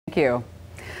Thank you.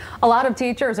 A lot of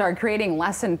teachers are creating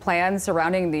lesson plans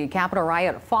surrounding the Capitol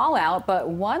riot fallout, but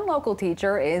one local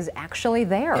teacher is actually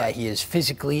there. Yeah, he is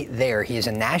physically there. He is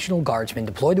a National Guardsman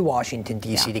deployed to Washington,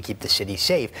 D.C. to keep the city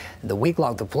safe. The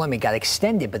week-long deployment got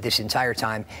extended, but this entire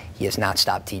time he has not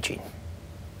stopped teaching.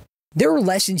 There are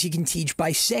lessons you can teach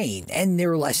by saying, and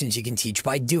there are lessons you can teach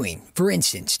by doing. For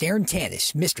instance, Darren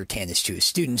Tanis, Mr. Tanis to his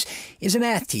students, is a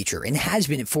math teacher and has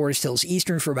been at Forest Hills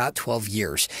Eastern for about 12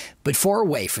 years. But far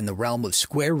away from the realm of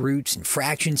square roots and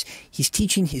fractions, he's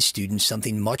teaching his students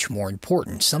something much more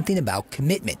important, something about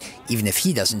commitment, even if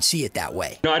he doesn't see it that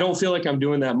way. No, I don't feel like I'm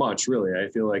doing that much, really. I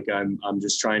feel like I'm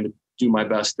just trying to do my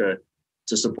best to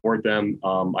support them.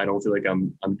 I don't feel like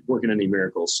I'm working any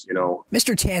miracles, you know.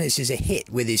 Mr. Tanis is a hit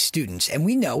with his students, and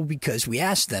we know because we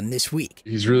asked them this week.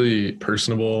 He's really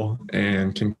personable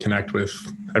and can connect with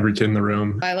every kid in the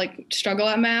room. I struggle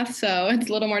at math, so it's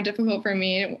a little more difficult for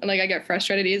me. I get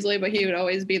frustrated easily, but he would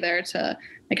always be there to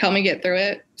help me get through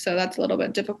it. So that's a little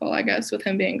bit difficult, I guess, with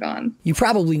him being gone. You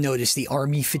probably noticed the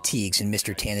Army fatigues in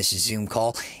Mr. Tanis' Zoom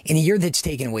call. In a year that's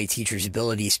taken away teachers'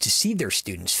 abilities to see their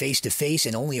students face-to-face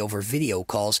and only over video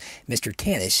calls, Mr.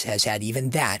 Tanis has had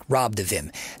even that robbed of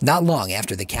him. Not long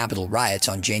after the Capitol riots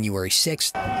on January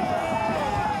 6th,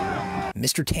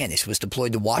 Mr. Tanis was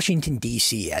deployed to Washington,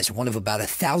 D.C. as one of about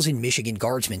 1,000 Michigan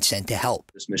Guardsmen sent to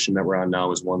help. This mission that we're on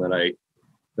now is one that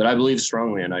I believe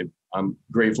strongly in. I'm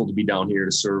grateful to be down here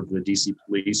to serve the D.C.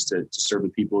 police, to serve the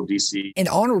people of D.C. And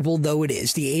honorable though it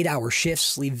is, the 8-hour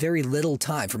shifts leave very little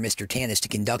time for Mr. Tanis to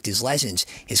conduct his lessons.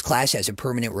 His class has a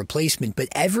permanent replacement, but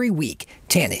every week,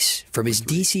 Tanis, from his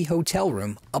D.C. hotel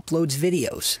room, uploads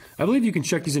videos. I believe you can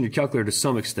check these in your calculator to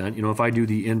some extent, if I do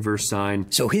the inverse sine.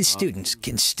 So his students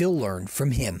can still learn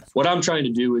from him. What I'm trying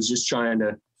to do is just trying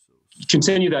to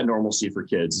continue that normalcy for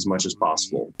kids as much as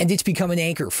possible. And it's become an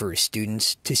anchor for his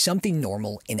students to something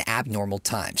normal in abnormal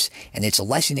times. And it's a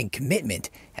lesson in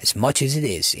commitment as much as it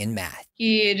is in math.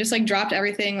 He just dropped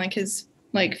everything, his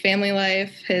family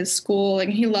life, his school,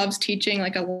 he loves teaching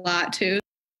a lot too.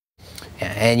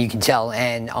 Yeah, and you can tell,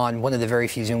 and on one of the very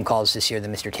few Zoom calls this year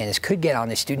that Mr. Tanis could get on,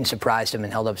 his students surprised him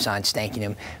and held up signs thanking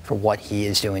him for what he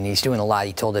is doing. He's doing a lot.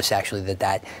 He told us actually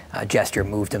that gesture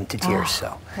moved him to tears.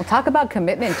 So, well, talk about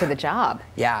commitment to the job.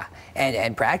 Yeah,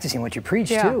 and practicing what you preach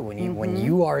too. When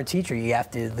you are a teacher, you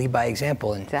have to lead by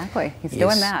example. And exactly, he's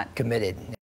doing that. Committed.